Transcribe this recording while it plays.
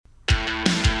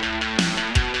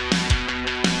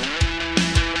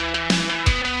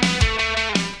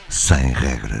sem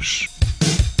regras.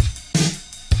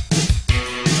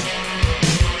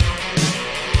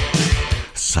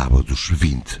 Sábados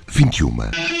 20, 21.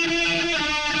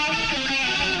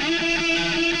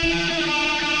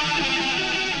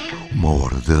 Uma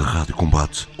hora de rádio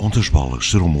combate onde as bolas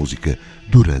serão música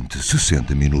durante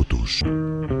 60 minutos.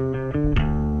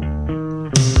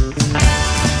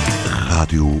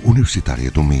 Rádio Universitária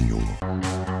do Minho.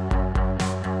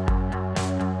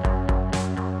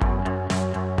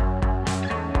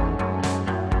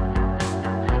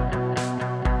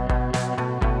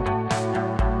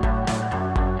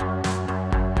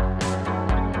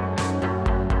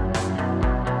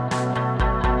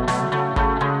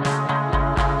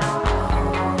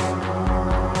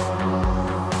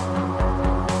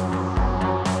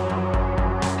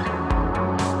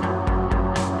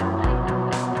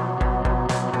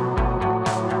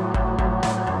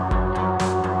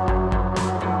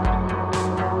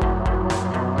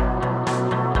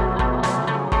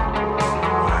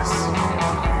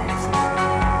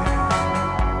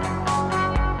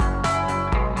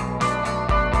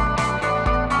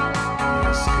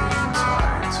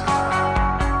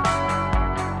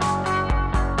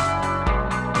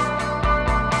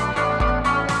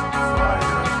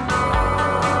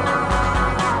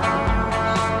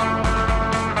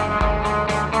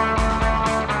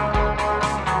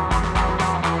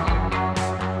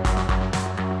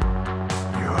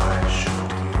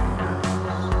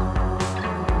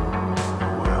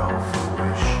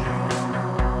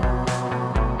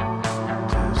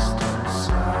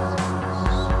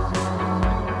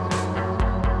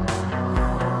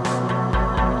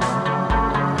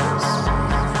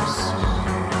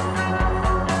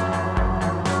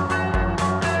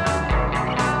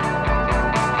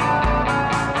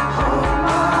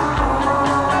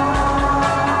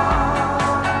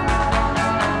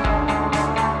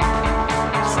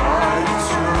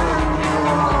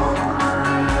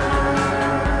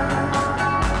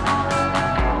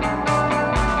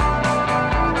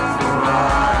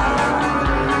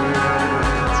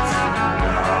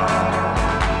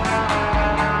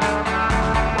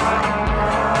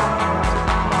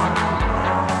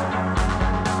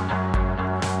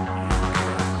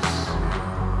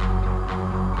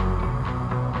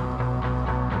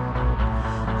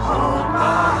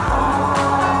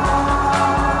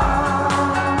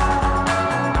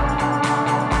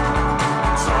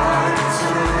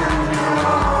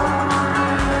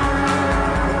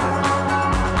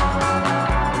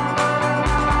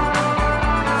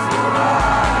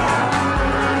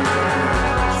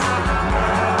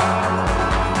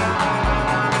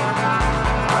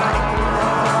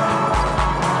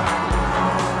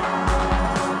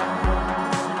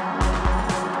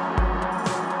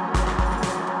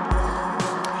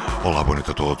 Olá, boa noite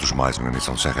a todos, mais uma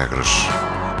emissão sem regras,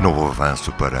 novo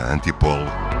avanço para Antipole,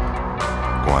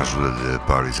 com a ajuda de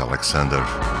Paris Alexander,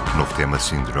 novo tema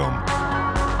Syndrome.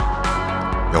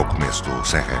 É o começo do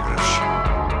Sem Regras.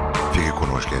 Fique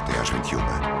connosco até às 21.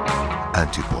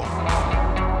 Antipole.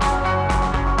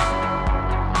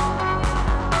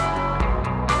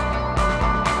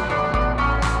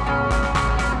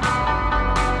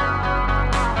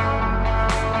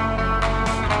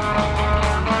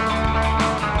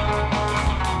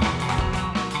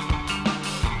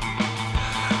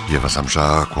 E avançamos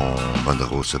já com banda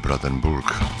russa Brandenburg.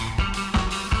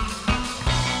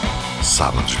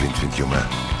 Sábados 2021,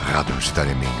 Rádio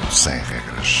Universitária Minho, sem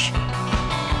regras.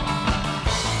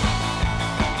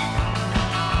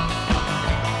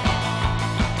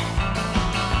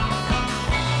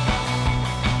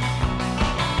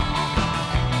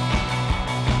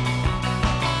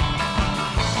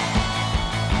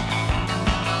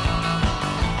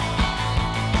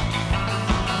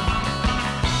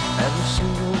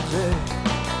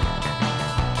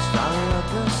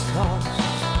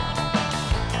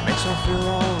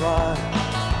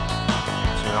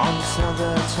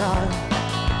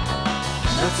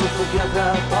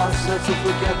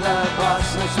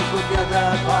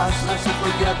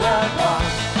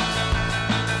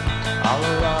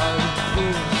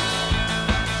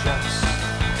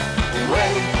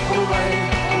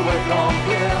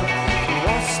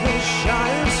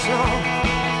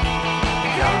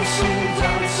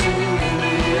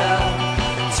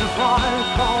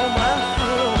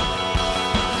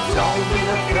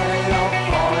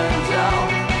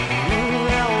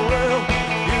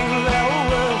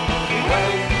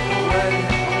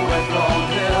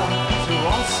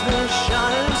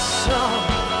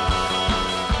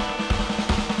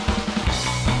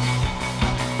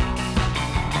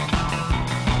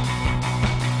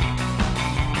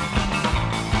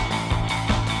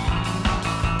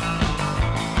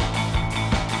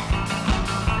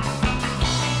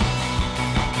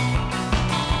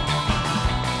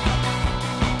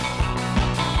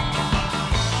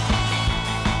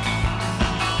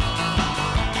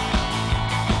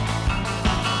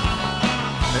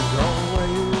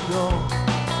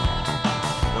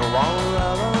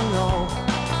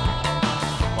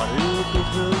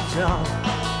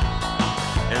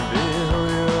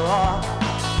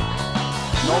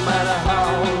 matter how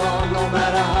long, no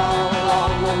matter how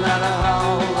long, no matter how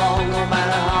long, no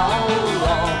matter how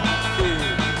long it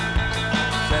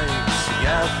takes to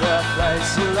get that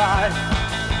place alive.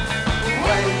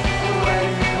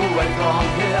 Away from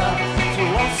here to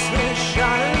watch this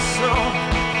shining sun,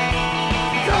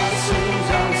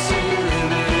 dancing in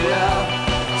the air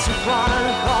to find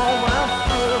a common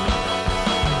through.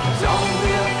 Don't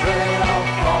be afraid of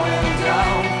falling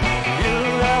down. You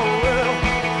never will.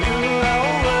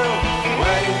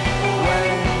 Away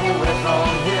from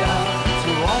here to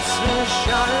watch this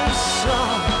shining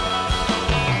sun.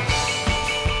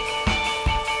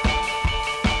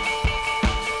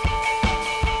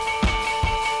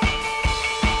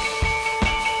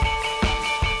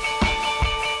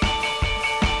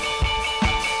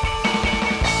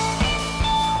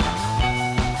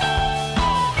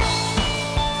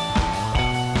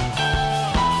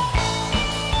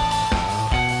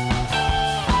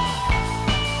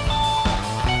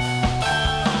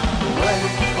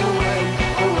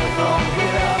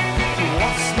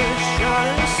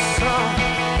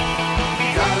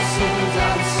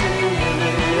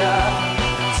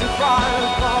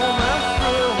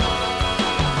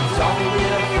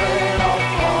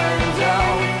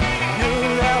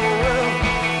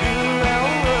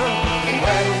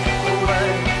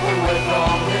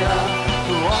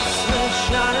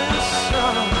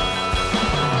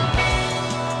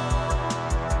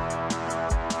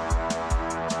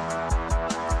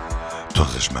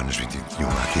 Todas as semanas 2021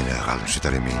 aqui na Rádio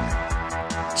Universitária Minho,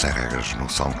 sem regras no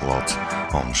SoundCloud,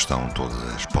 onde estão todas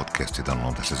as podcasts e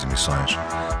download destas emissões,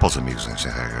 para os amigos em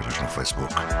Sem Regras no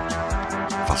Facebook.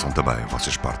 Façam também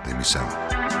vocês parte da emissão.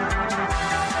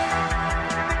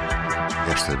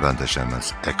 Esta banda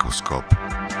chama-se ECHOSCOPE,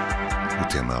 o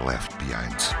tema Left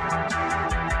Behind.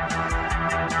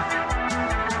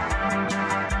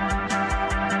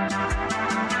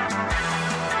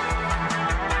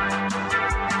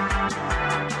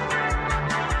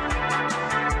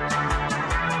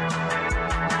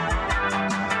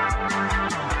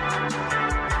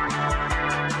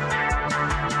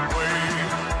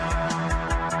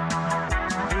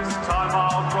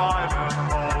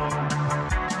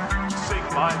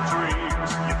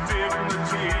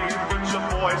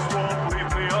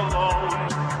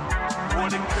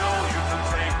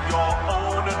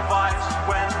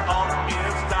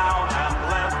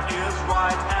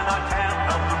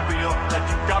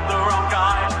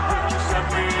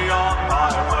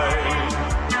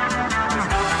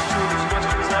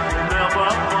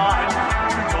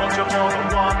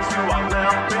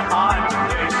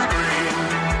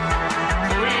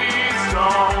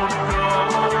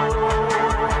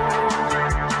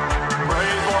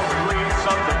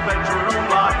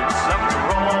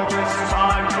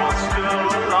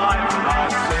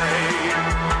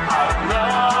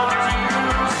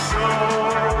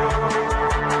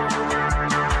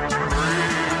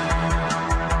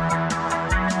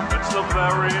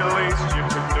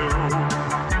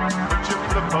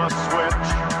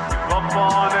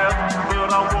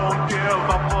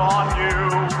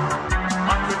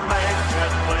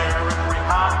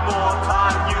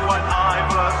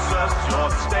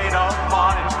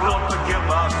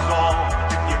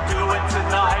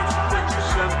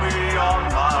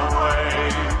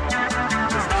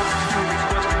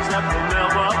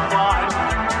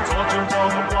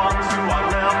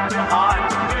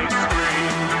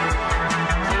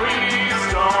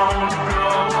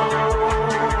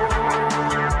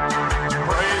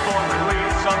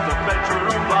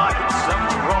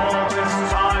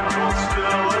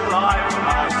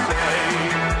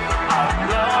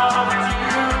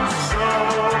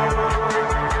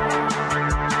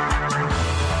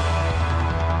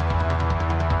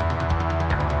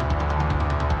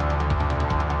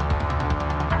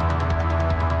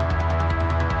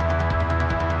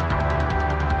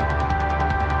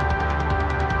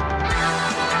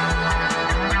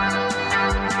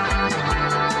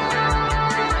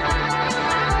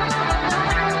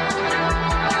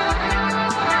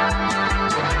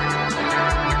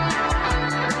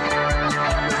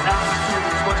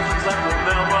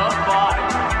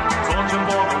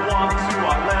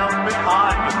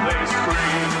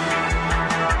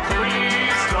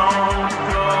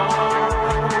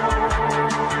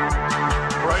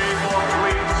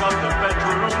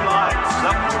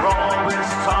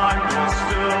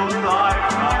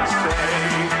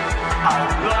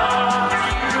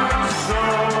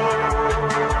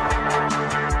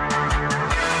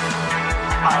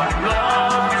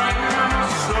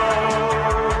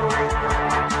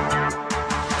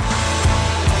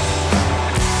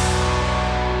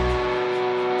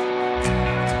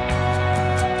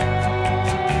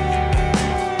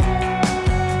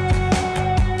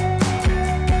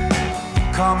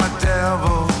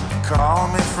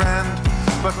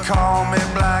 call me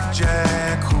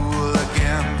Blackjack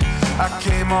Hooligan. I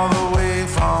came all the way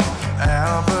from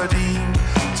Aberdeen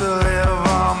to live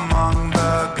among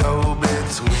the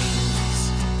go-betweens.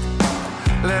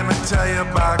 Let me tell you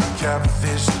about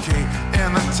Catfish Kate in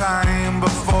the time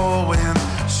before when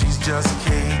she's just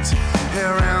Kate.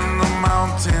 Here in the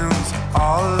mountains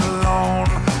all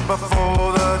alone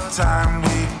before the time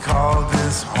we call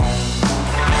this home.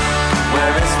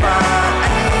 Where is my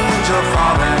angel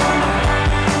falling?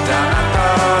 Down at the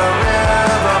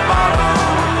river bottom,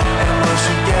 and will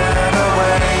she get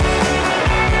away?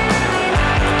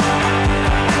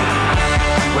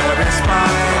 Where is my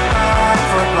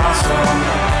Blackfoot blossom?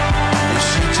 Is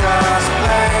she just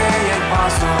playing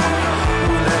possum?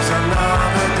 Who lives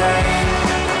another day?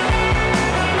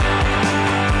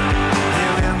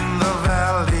 Here in the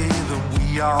valley that we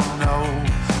all know,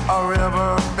 a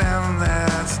river bend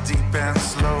that's deep and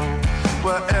slow,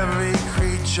 where every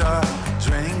creature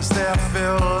drinks their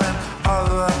fill and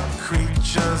other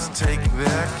creatures take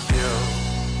their kill.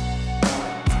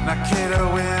 Now Kate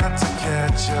went to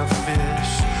catch a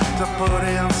fish to put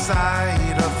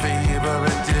inside her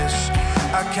favorite dish.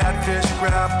 A catfish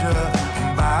grabbed her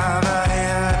by the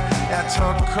head and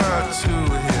took her to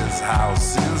his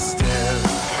house instead.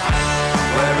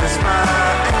 Where is my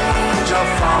angel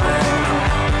falling?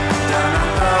 Down at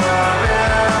the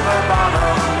river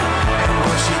bottom, and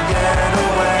will she get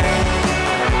away?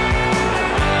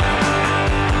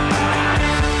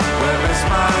 Where is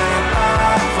my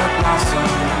Blackfoot blossom?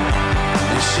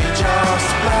 Is she just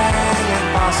playing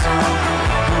possum?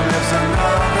 Who lives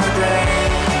another day?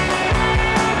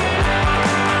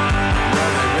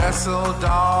 Where they wrestled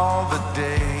all the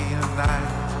day and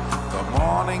night, the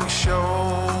morning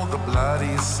show, the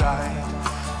bloody sight.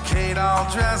 Kate all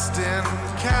dressed in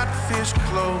catfish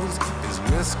clothes, his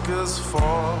whiskers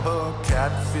for her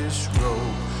catfish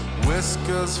robe,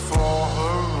 whiskers for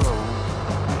her robe.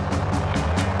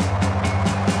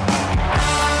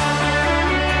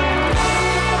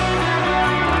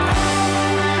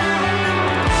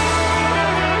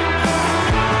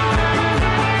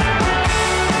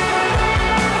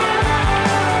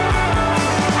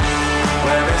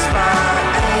 Where is my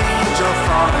angel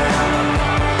falling?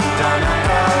 Down at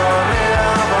the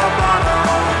river bottom,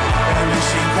 and is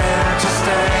she there to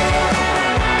stay?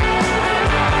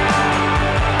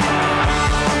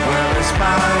 Where is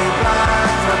my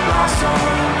Blackfoot blossom?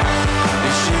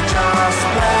 Is she just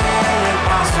playing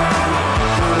possum?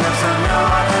 Who lives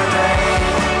another day?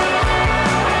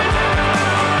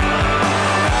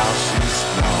 Now she's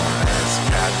known as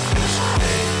Catfish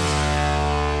Kate.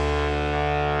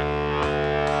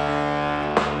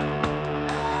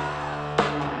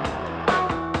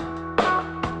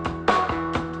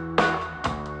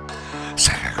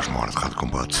 Regras uma hora de rádio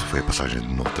combate. Foi a passagem de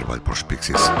um novo trabalho para os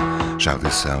Pixies. Já a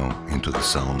audição Into the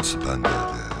Sounds, banda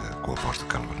com a voz de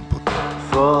Carlos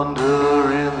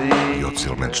e outros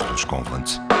elementos dos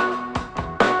Convents.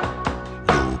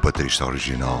 E o baterista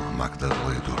original, Mark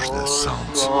Dudley, dos The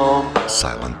Sounds,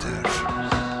 Silent Air.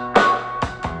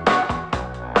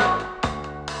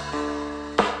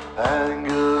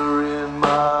 Anger in my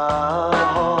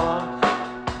heart,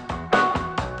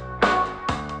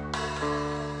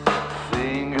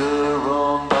 finger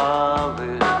on my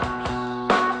lips.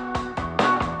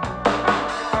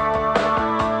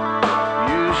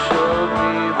 You showed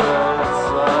me that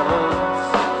silence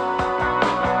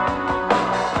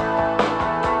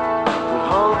that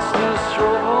holds this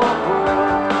troubled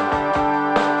world.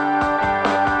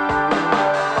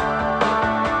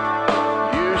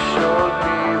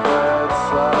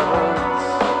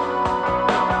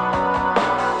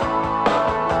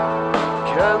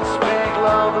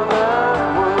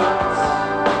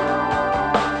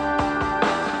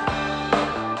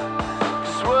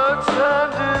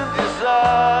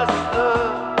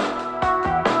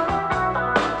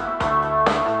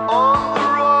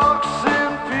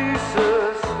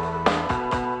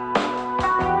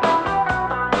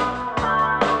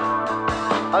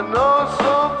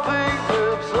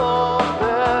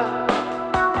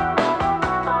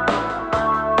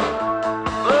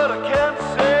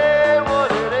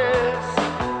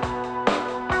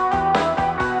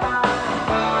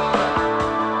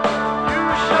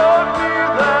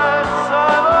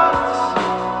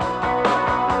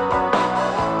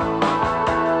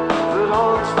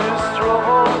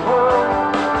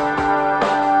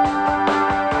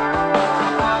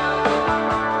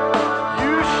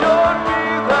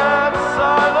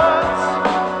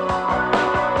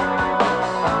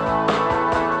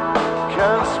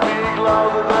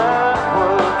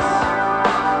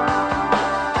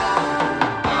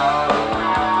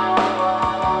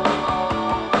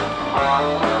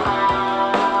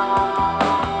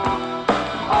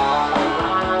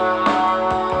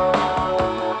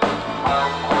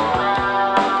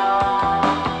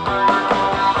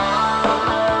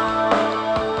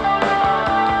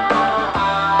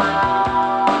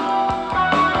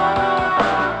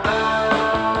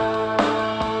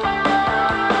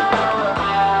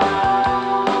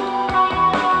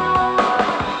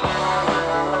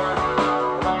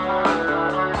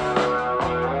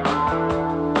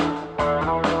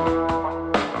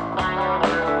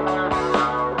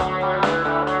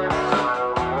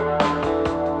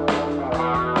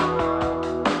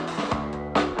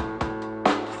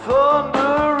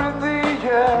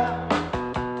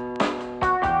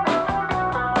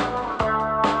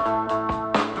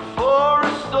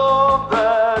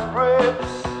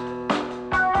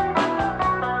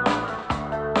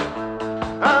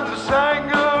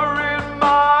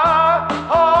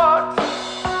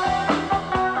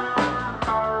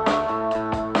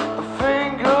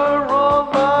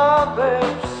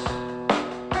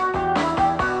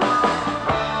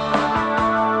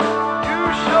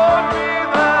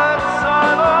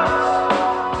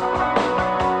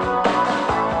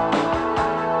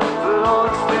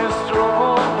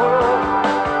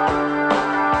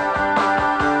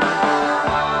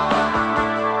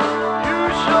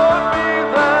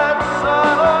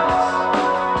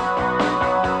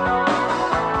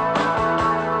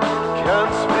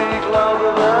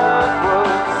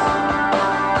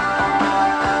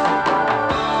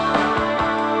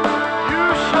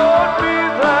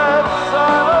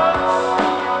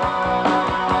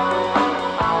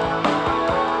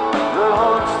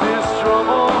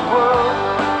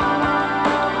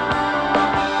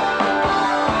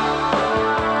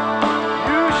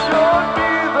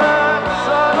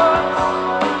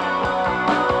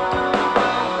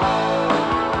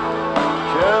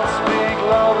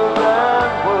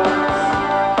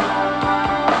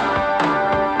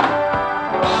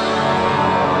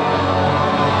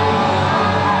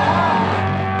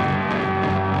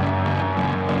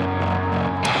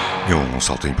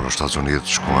 saltinho para os Estados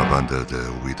Unidos com a banda The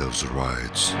Widow's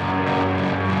Rights.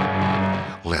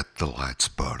 Let the Lights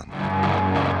Burn.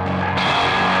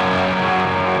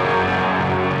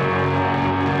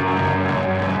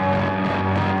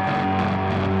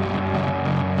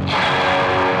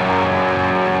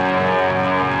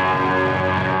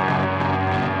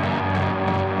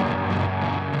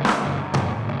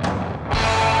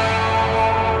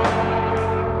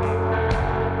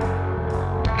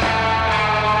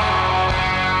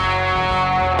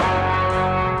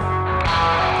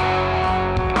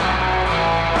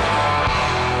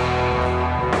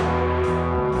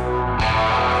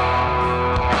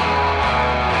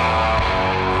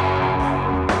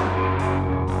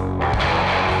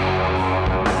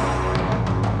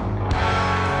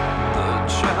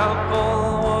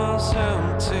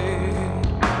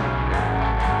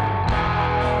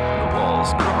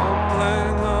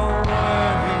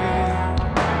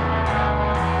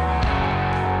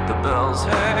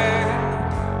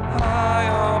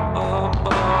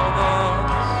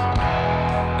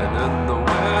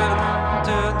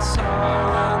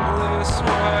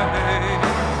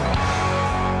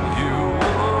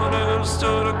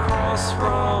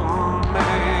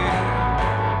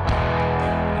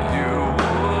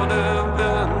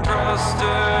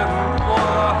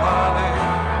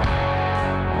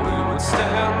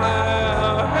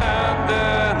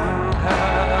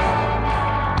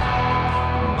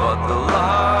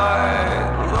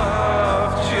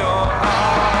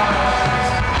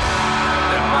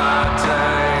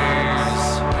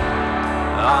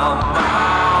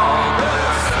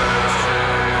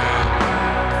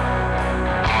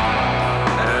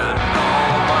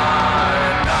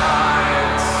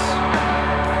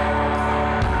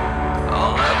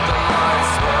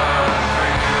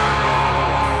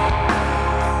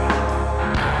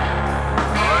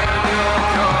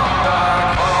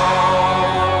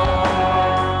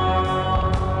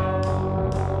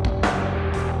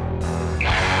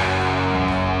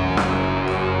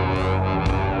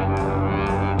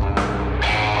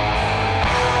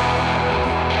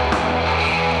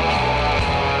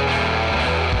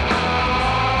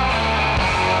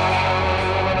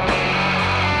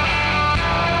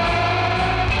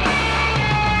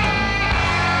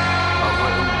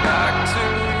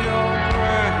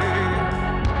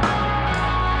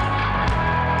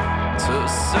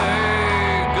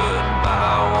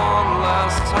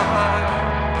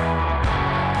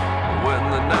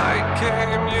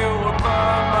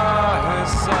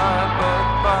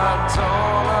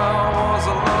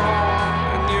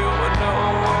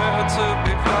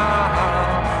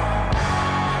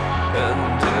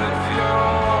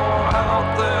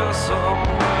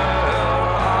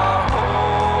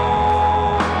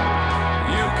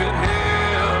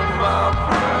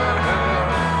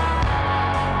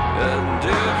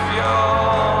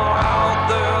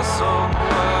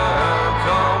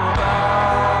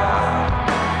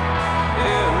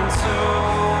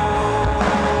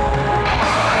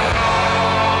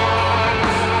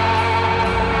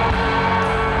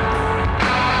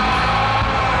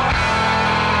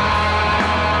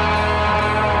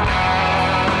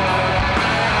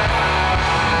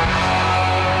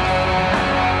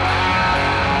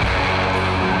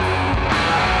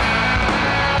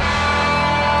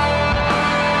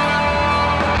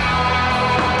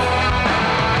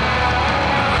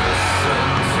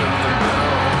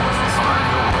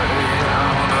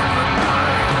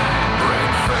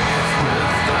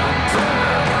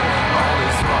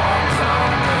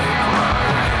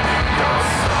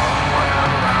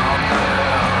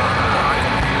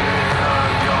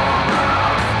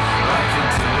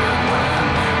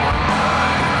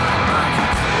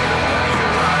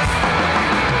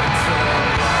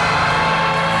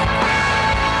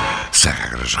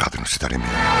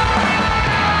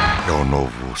 É o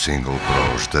novo single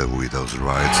para os The Widow's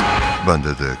Rights,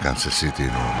 banda de Kansas City,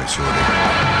 no Missouri.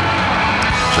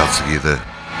 Já de seguida,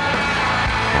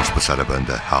 vamos passar a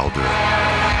banda AUDRA,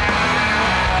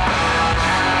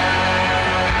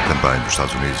 também dos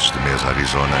Estados Unidos, de Mesa,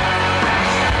 Arizona,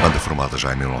 banda formada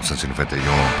já em 1991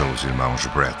 pelos irmãos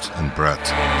Brett and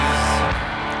Brett.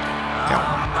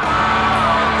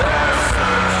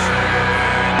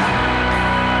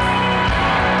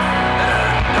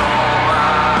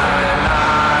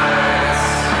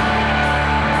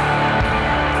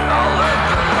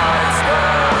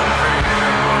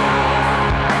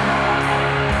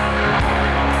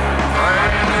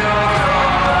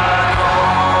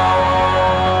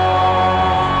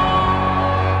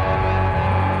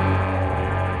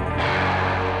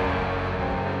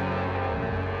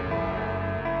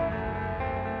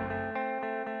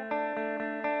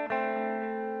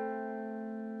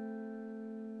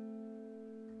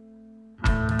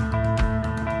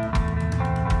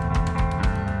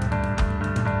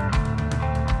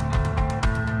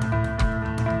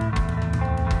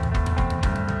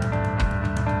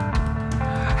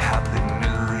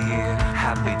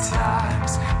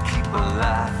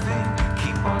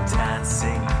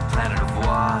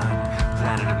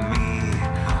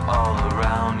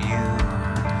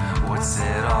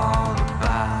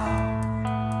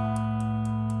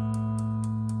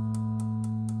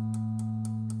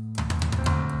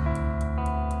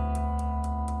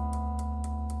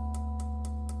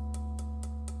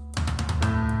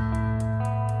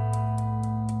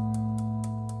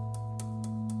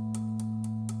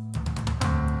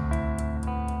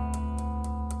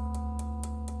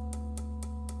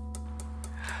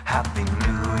 Happy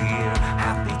New Year,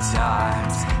 happy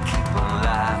times. Keep on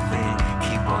laughing,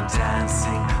 keep on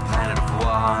dancing. Planet of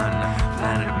one,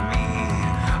 planet of me,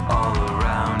 all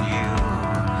around you.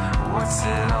 What's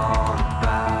it all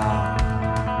about?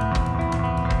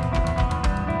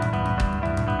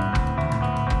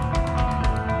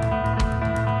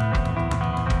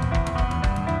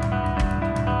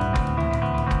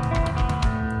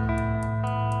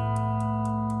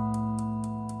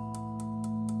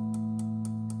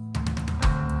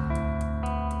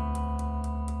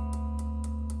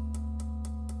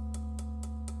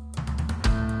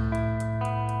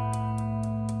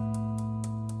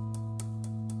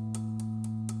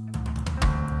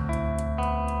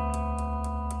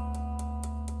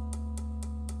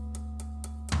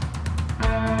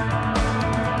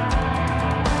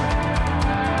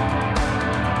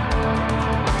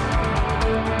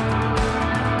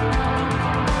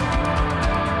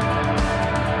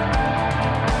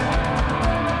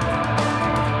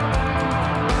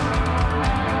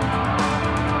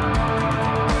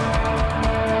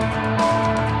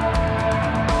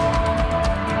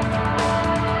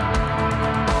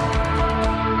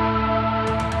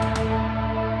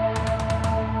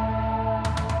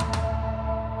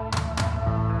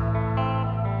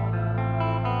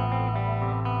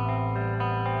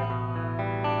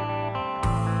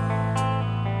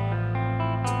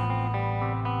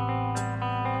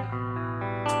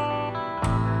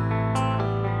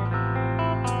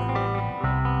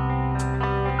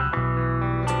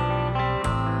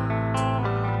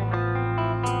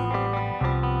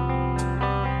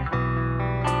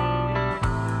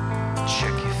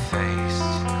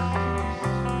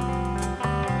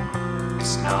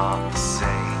 Not the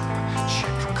same,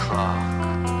 check the clock.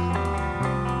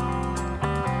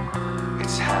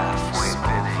 It's halfway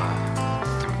over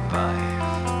through life.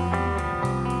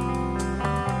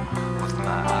 With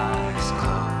my eyes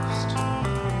closed,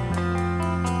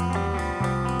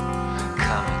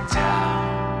 coming down.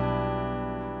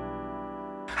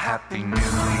 Happy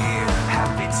New Year,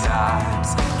 happy times.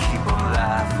 Keep on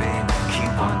laughing,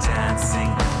 keep on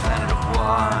dancing. Planet of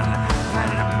one,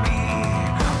 planet of me,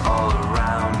 all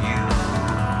around you.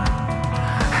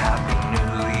 Happy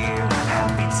New Year,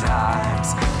 happy times.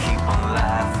 Keep on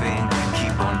laughing,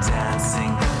 keep on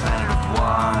dancing. Planet of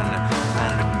one,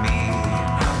 planet of me,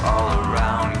 all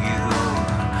around you.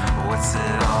 What's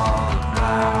it all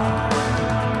about?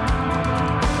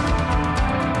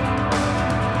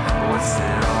 What's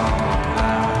it all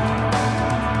about?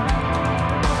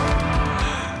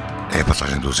 É a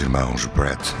passagem dos irmãos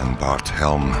Brett and Bart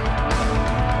Helm,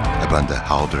 a banda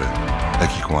AUDRA,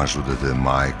 aqui com a ajuda de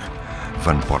Mike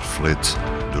VANPORTFLEET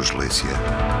dos LYCIA.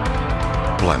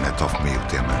 Planet of Me, o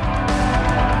tema.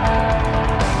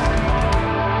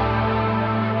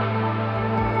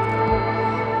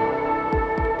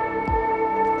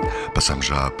 Passamos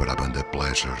já para a banda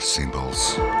Pleasure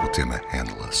Symbols, o tema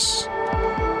Endless.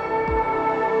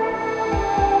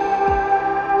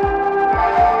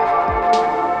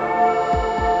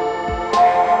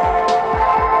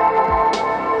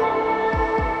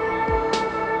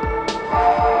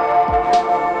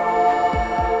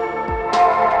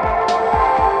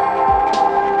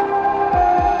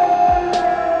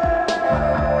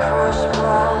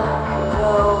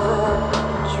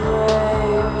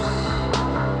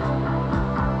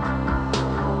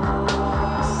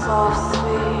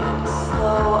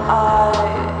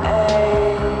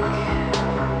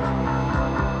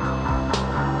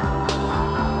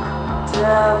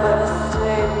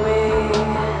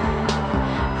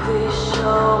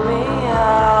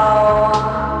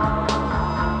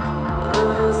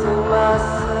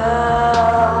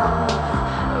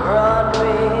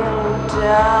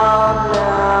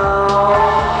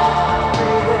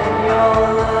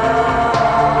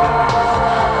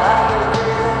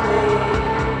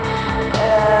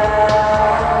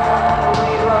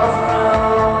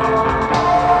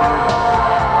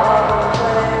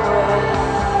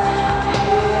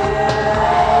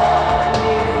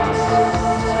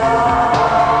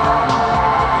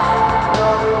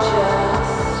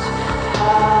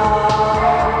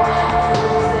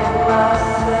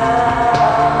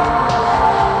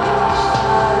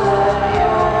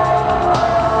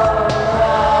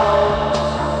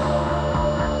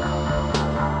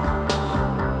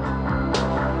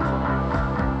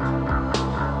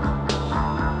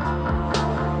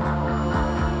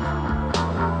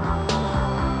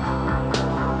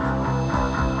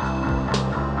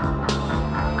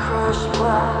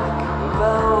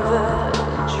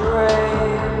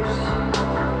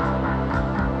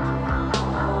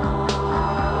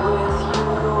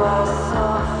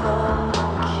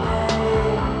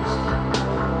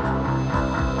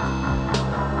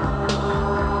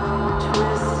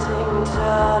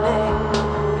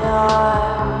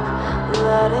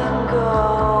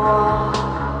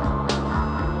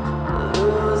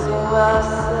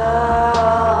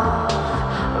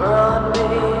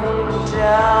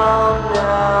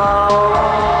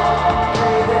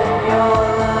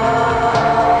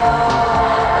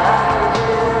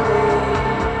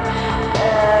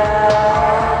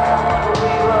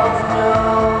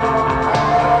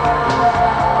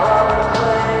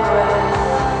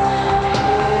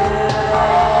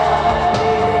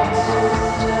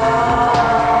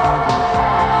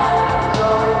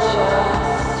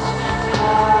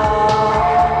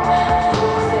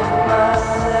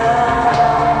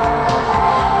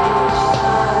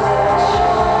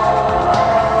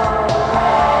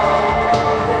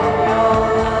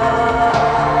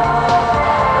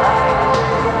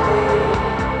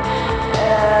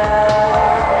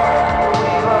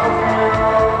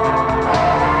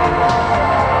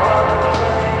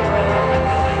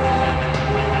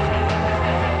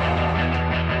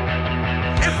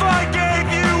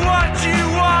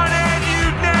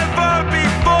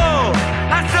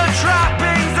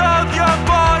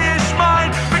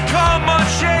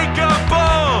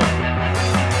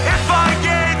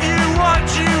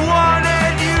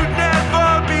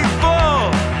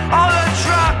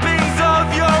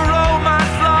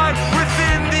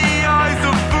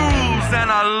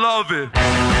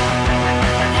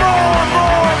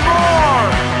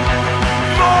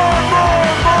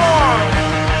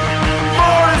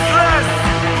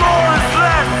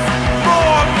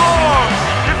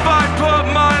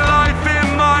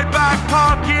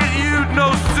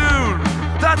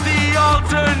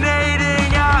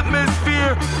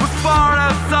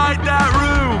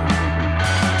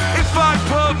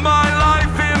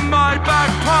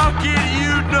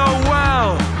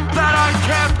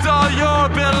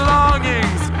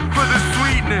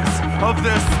 Of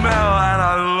their smell, and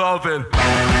I love it.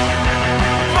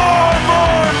 More,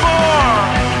 more, more.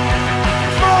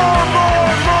 More,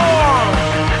 more, more.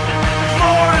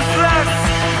 More is less.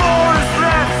 More is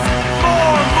less.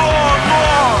 More, more,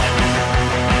 more.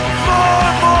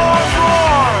 More, more,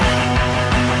 more.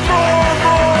 More,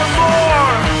 more,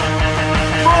 more.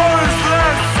 More is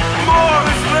less. More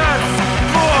is less.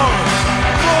 More,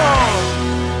 more.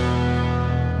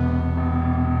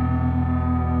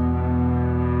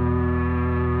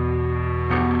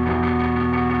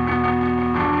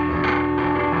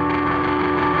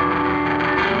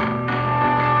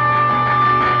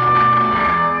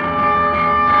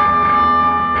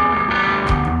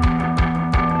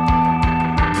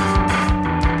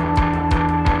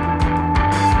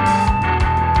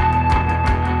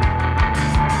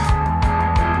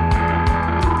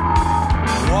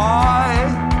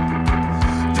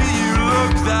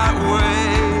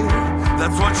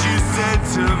 That's what you said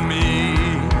to me.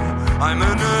 I'm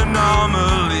an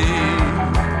anomaly.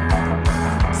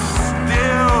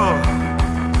 Still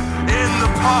in the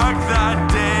park that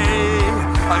day,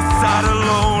 I sat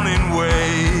alone in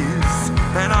waves,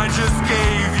 and I just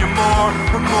gave you more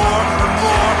and more and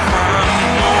more and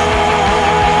more.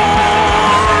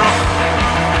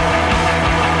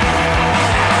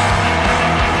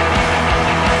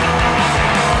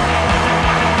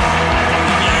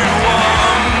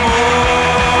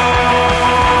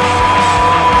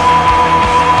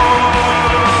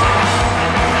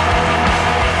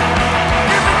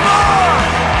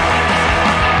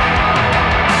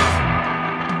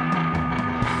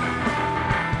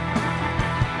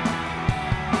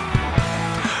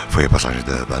 Foi a passagem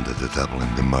da banda de Dublin,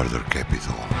 The Murder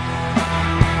Capital.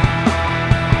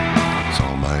 São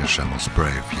alemães, chamam-se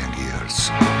Brave Young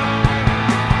Years.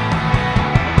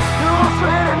 Du musst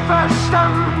mir den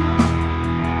verstanden.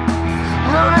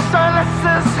 Nun ist dein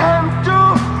letztes Hemd, du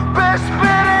bist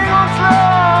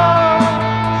bedingungslos.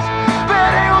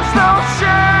 Bedingungslos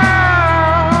schön.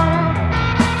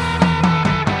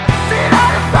 Sieh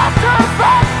deine Flasche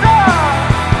fester.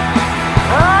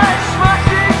 Ich mag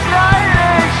dich leid,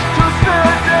 ich tu's für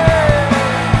dich.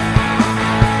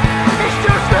 Ich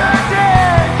tu's für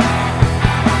dich.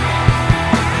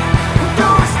 Du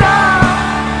bist da,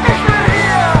 ich bin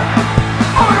hier.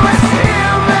 Und du bist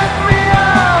hier mit mir.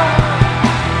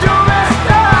 Du bist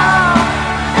da,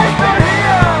 ich bin hier.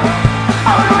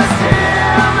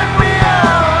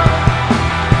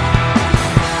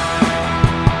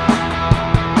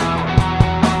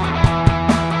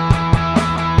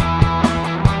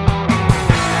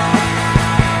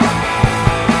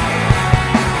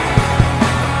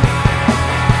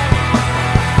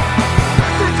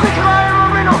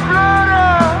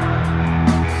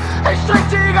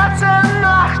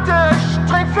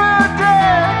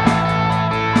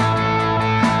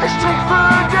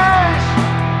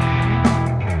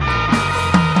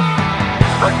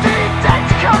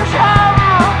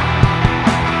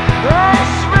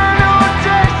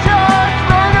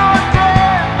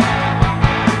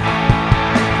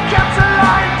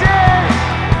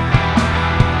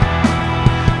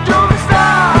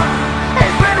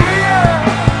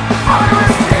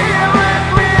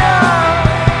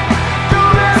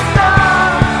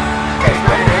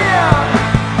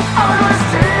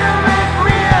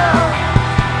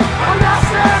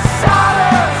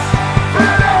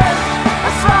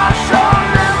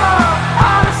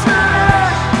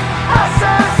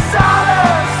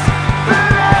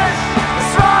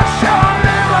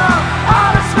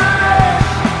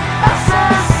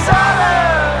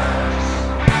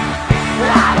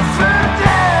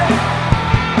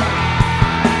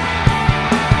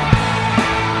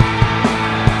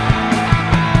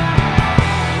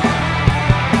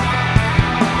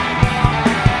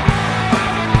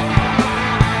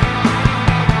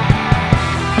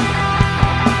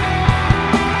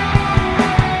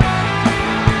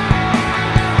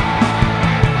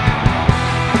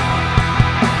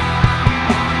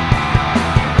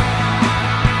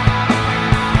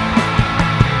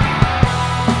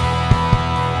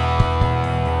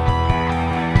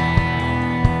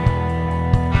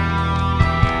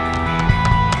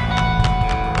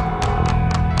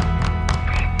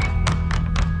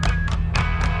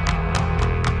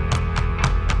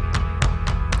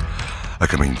 a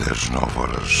caminho das 9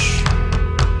 horas.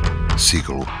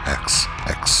 SIGLO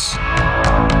XX.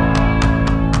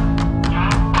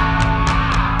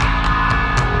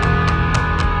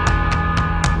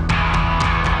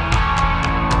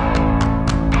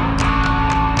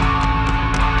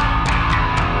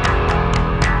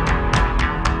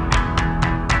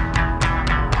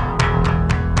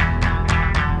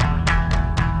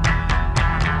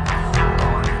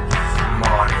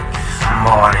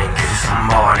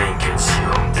 Morning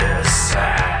consume the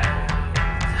sand.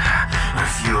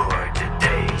 Fuer the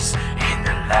days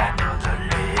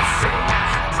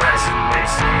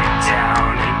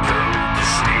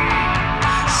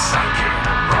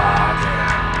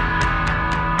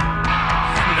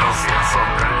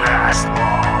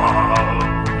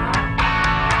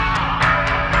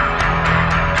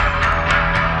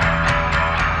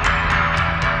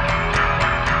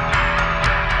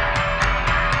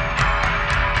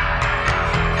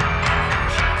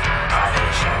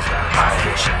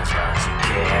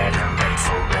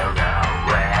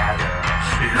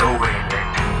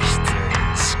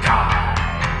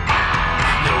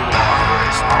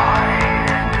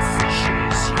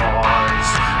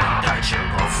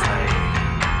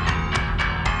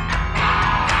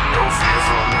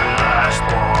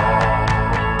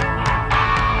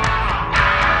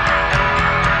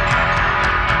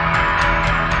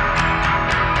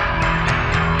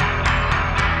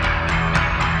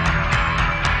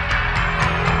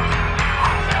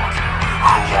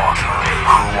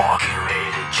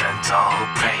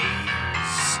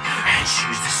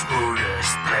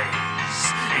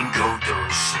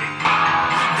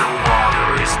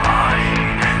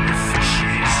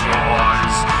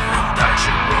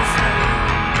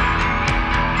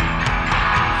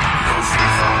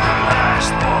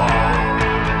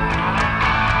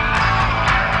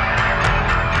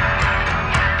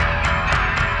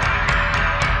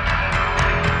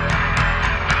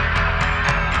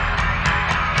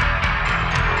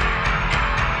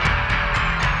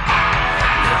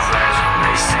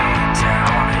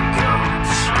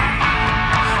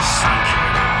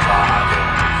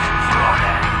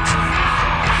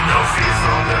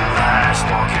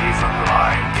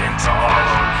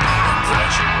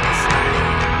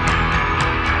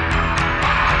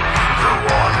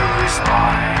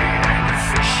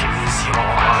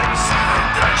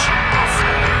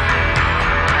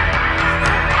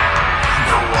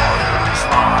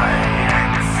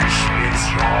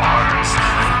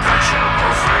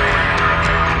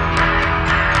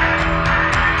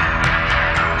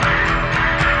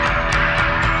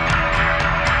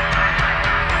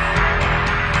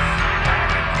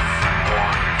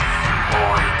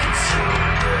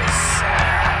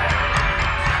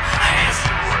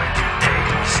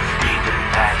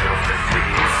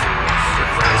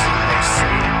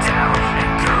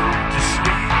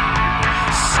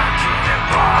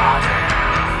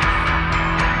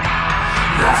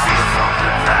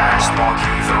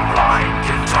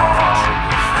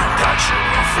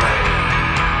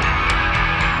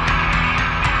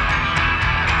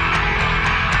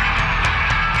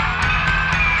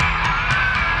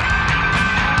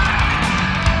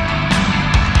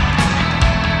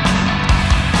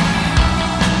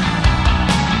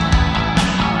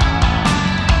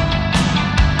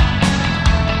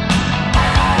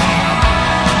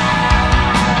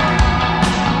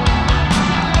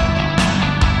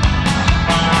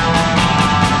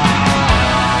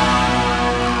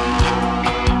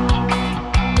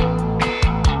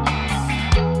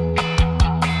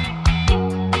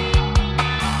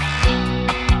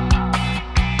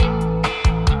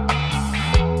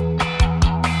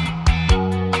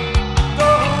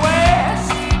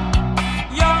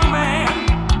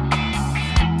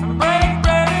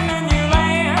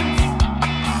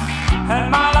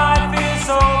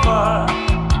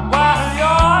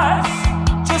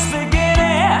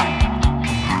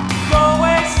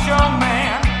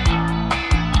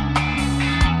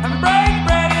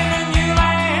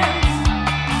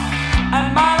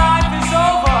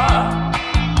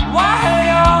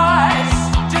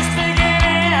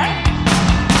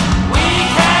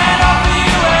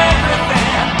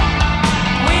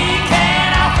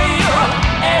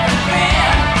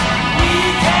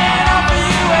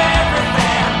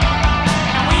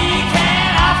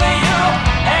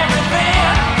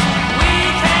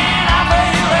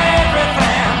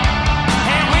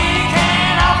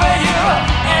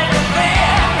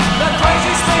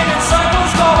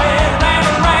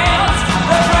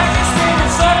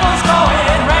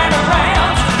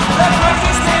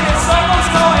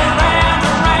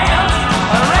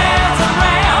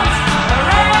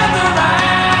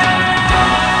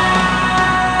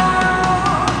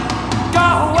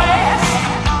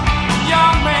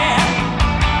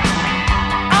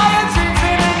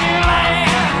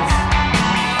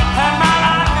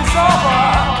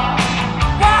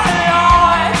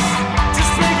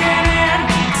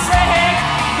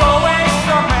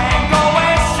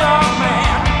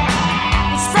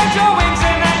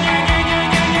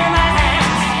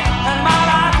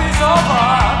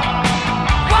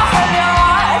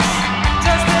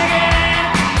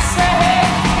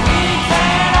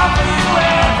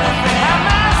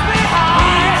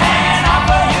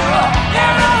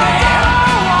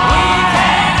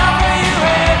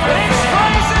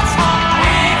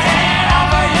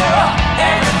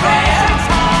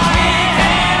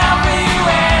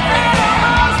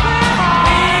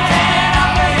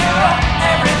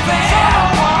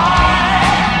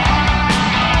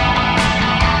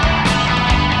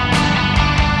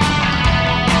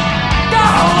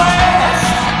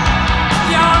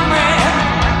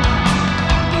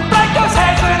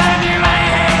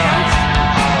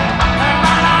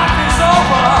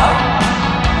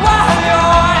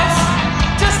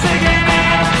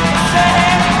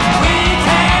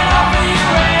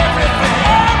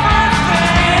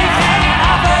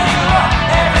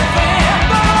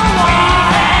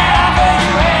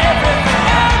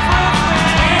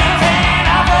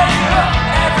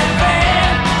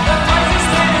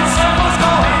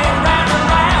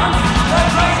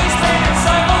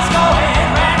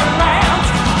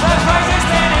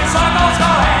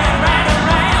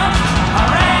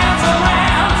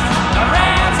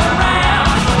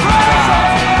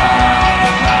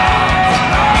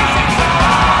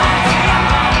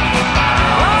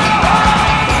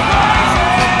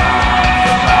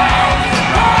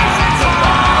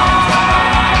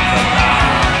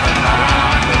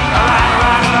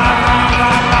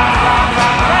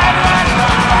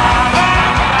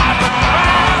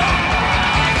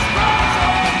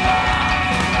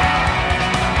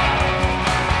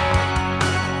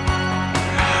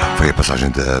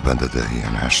Passagem da banda de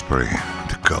Ian Ashbury,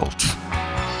 The Cult,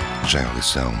 já em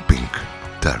lição Pink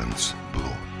Turns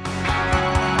Blue.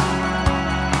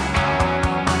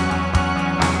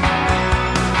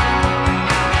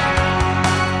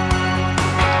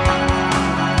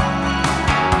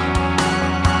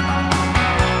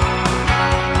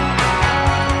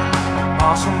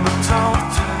 Awesome the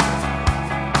talented,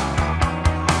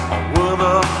 with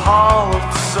a hall of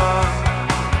the sun.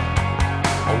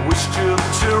 I wish to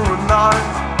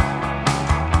tyrannize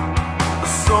a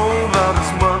soul that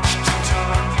is much too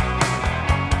tired.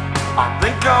 I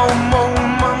think our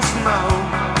moments now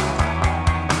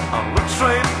I look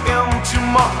straight into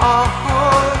my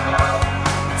heart.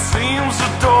 It seems the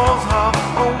doors have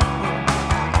opened,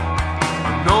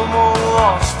 no more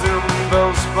lost in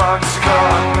those black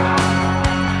skies.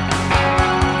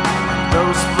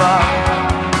 Those black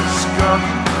skies,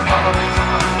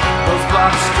 those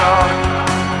black skies,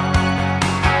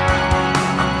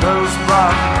 those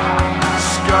black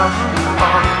skies.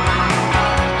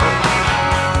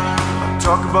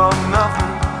 Talk about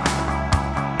nothing,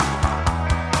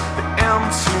 the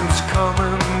end seems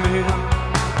coming near.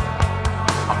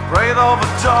 I prayed over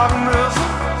darkness,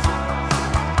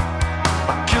 a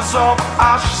kiss of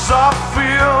ashes of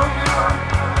fear,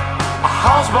 a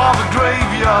house by the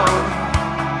graveyard,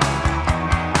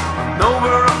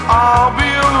 nowhere I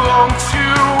belong to.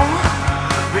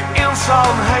 The insult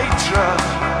and hatred,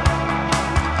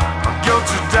 I go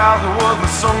to death with a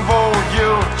song for you,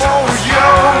 for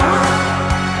you,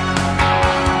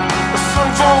 a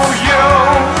song for you,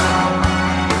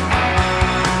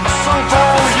 a song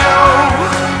for you,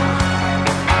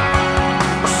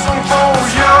 a song for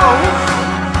you.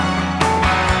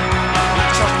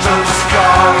 Touch the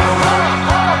sky,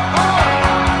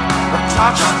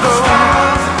 touch the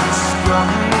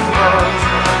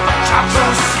touch the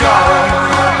sky,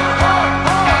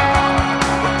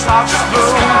 touch the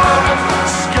sky,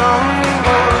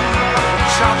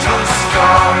 touch the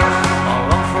sky. I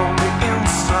run from the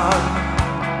inside,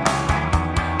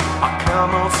 I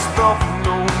cannot stop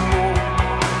no more.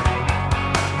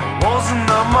 I wasn't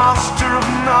a master of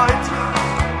night,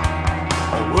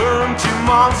 I weren't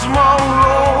MIAZMA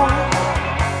role.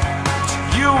 To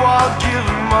you I'll give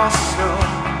myself,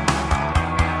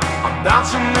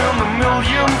 dancing in the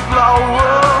million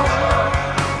flowers,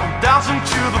 I'm dancing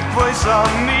to the place I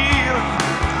need.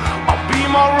 I'll be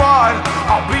my ride,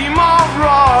 I'll be my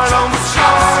ride on the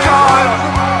sky.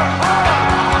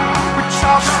 We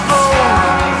touch the sky,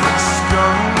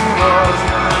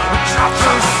 we touch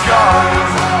the sky,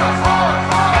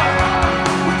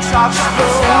 we touch the sky, we touch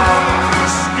the sky,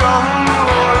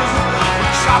 we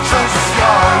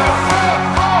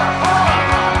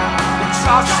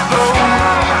touch the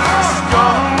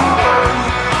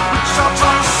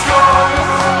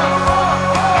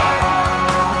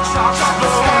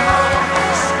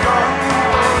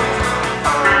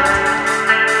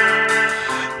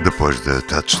Depois de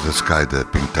Touch the Sky da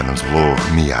Pink Turns Blue,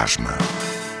 MIAZMA,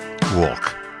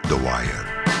 Walk the Wire.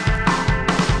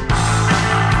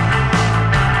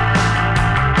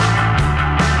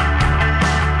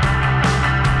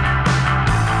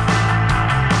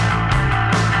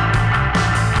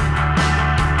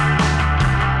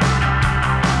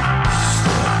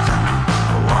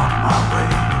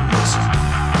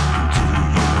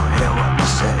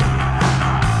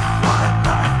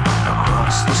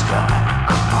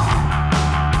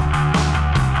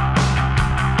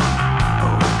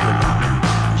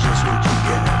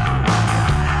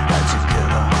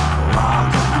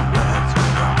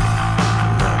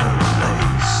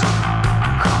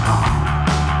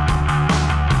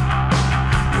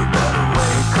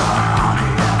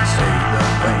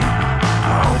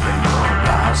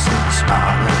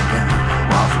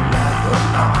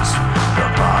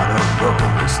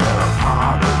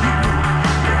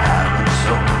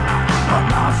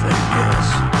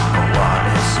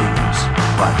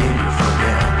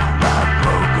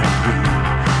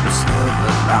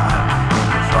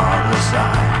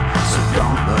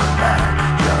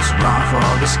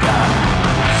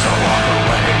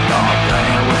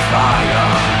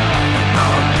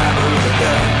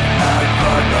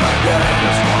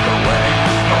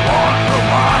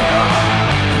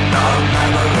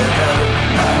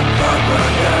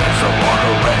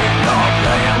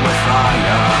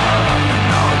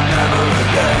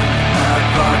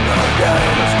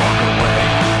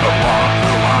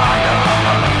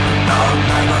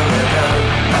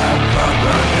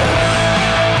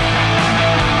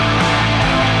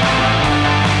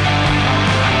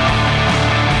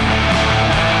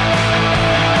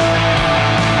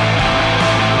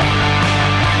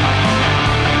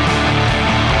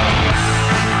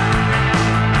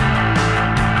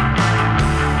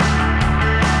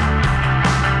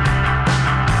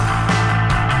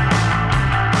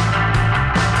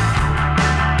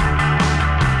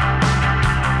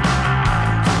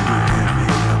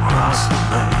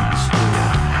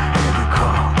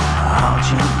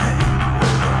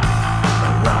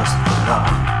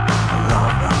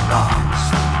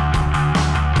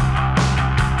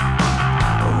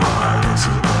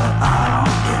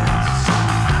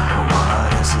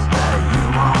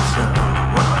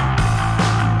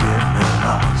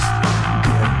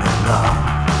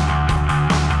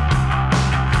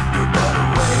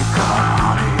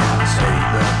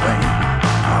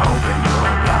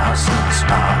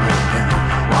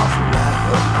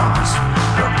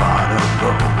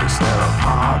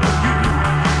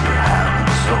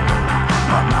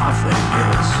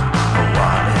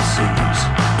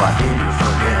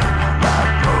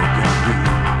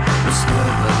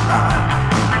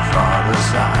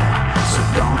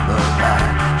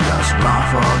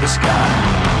 for the sky.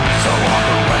 So walk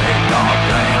away, don't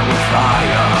playing with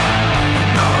fire.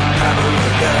 No, never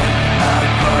again,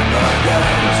 never again.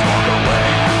 Just walk away,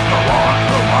 but walk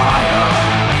the wire.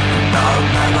 No,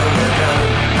 never again,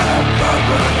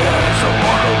 never again. So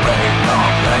walk away,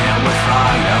 don't playing with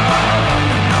fire.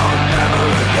 No, never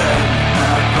again,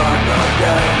 never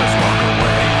again. Just walk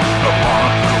away, but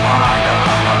walk the wire.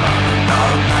 No,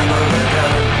 never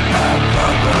again,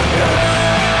 never again.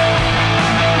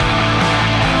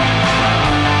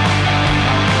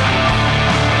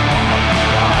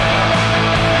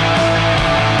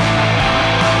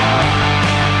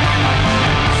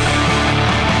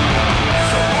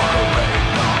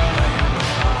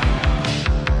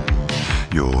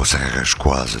 E o Regras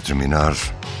quase a terminar.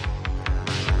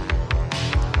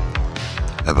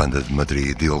 A banda de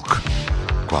Madrid DILK,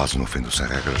 quase no fim do Sem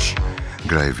Regras.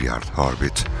 Graveyard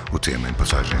Orbit, o tema em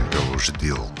passagem pelos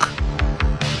DILK.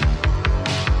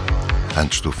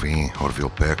 Antes do fim, ORVILLE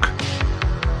PECK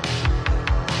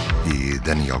e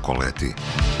Daniel Coletti,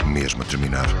 mesmo a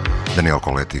terminar. Daniel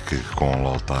Coletti que com o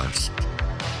Altars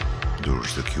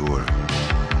dos The Cure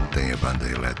tem a banda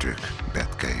Electric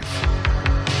Batcave.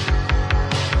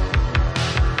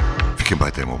 Fiquem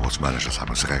bem, tenham uma boa semana, já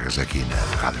sabem as regras aqui na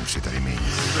Rádio Universitária em Minho.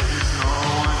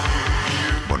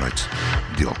 Boa noite,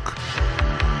 DILK.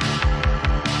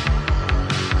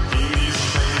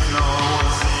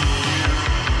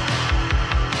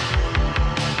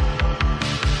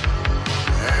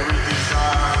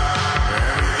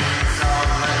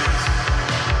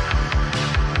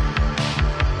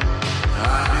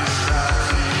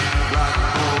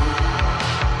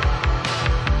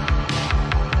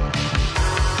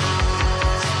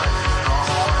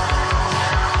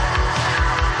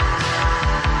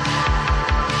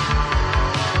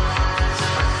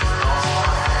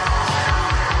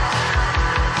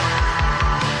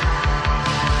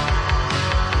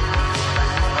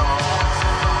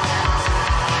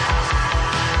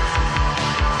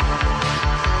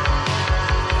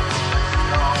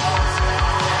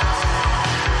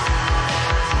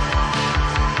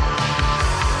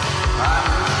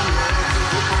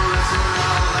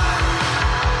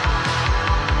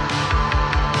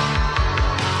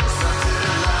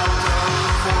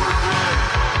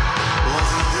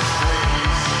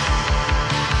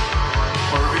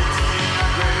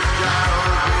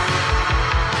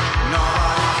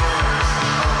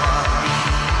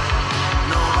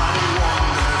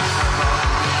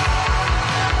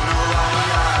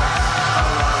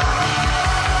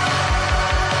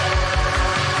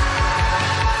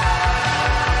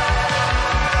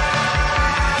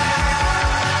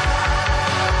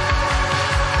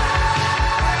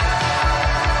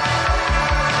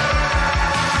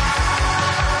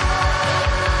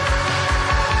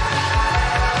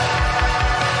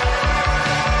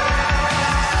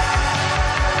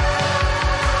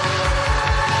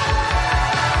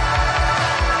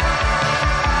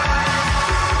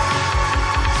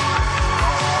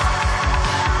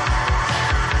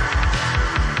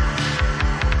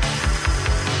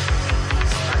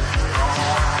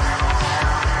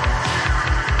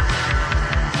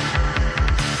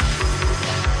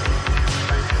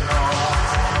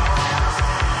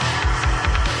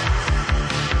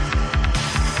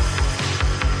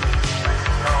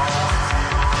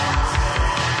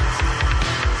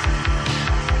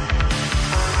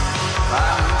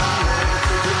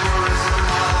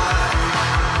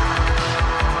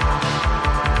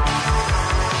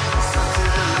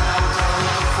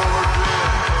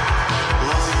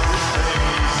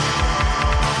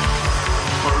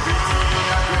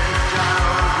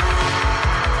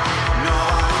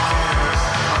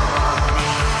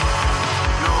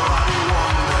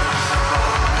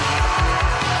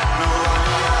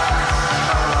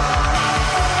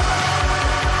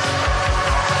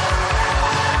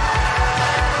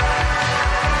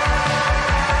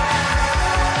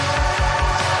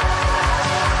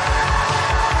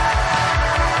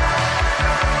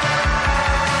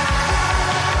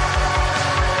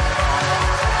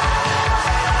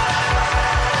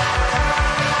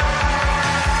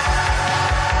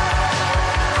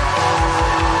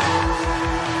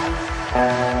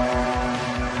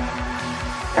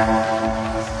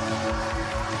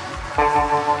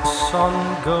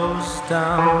 sun goes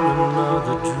down,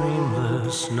 another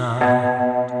dreamless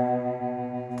night.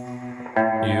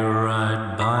 You're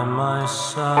right by my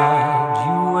side,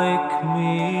 you wake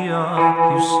me up,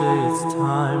 you say it's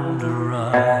time to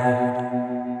ride.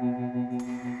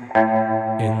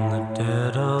 In the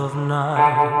dead of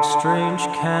night, strange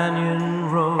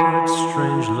canyon roads,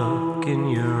 strange look in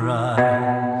your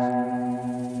eyes.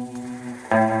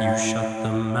 You shut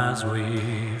them as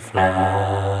we fly,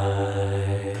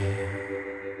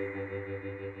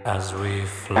 as we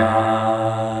fly.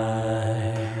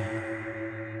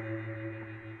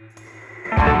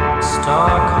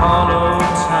 Stark Hollow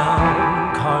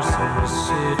Town, Carson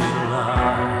City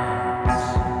lights.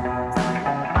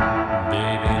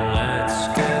 Baby, let's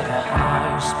get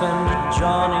high, spend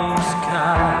Johnny's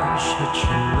cash, hitch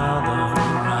another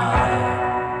ride.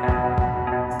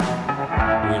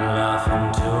 We laugh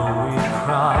until we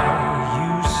cry.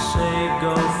 You say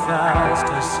go fast,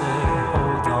 I say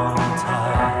hold on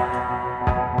tight.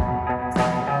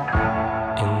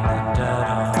 In the dead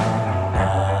of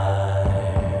night,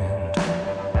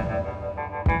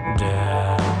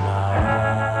 dead of night.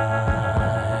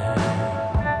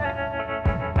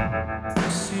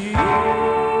 See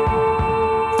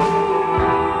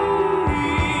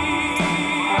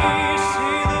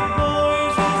the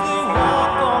boys as they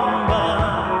walk on by.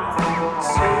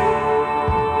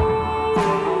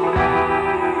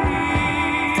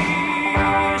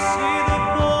 See the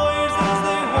boys as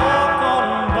they walk on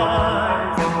by.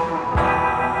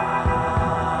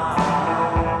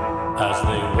 As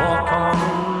they walk on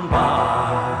by.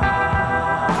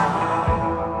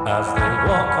 As they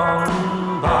walk on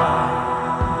by.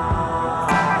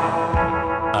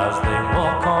 As they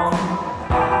walk on,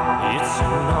 it's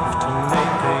enough to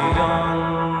make a young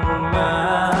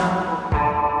man.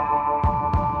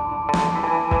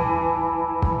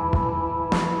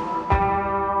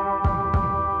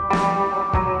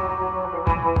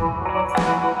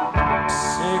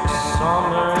 Six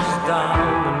summers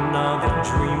down, another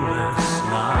dreamless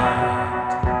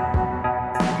night.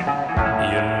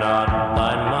 You're not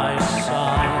by my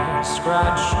side,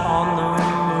 scratch on the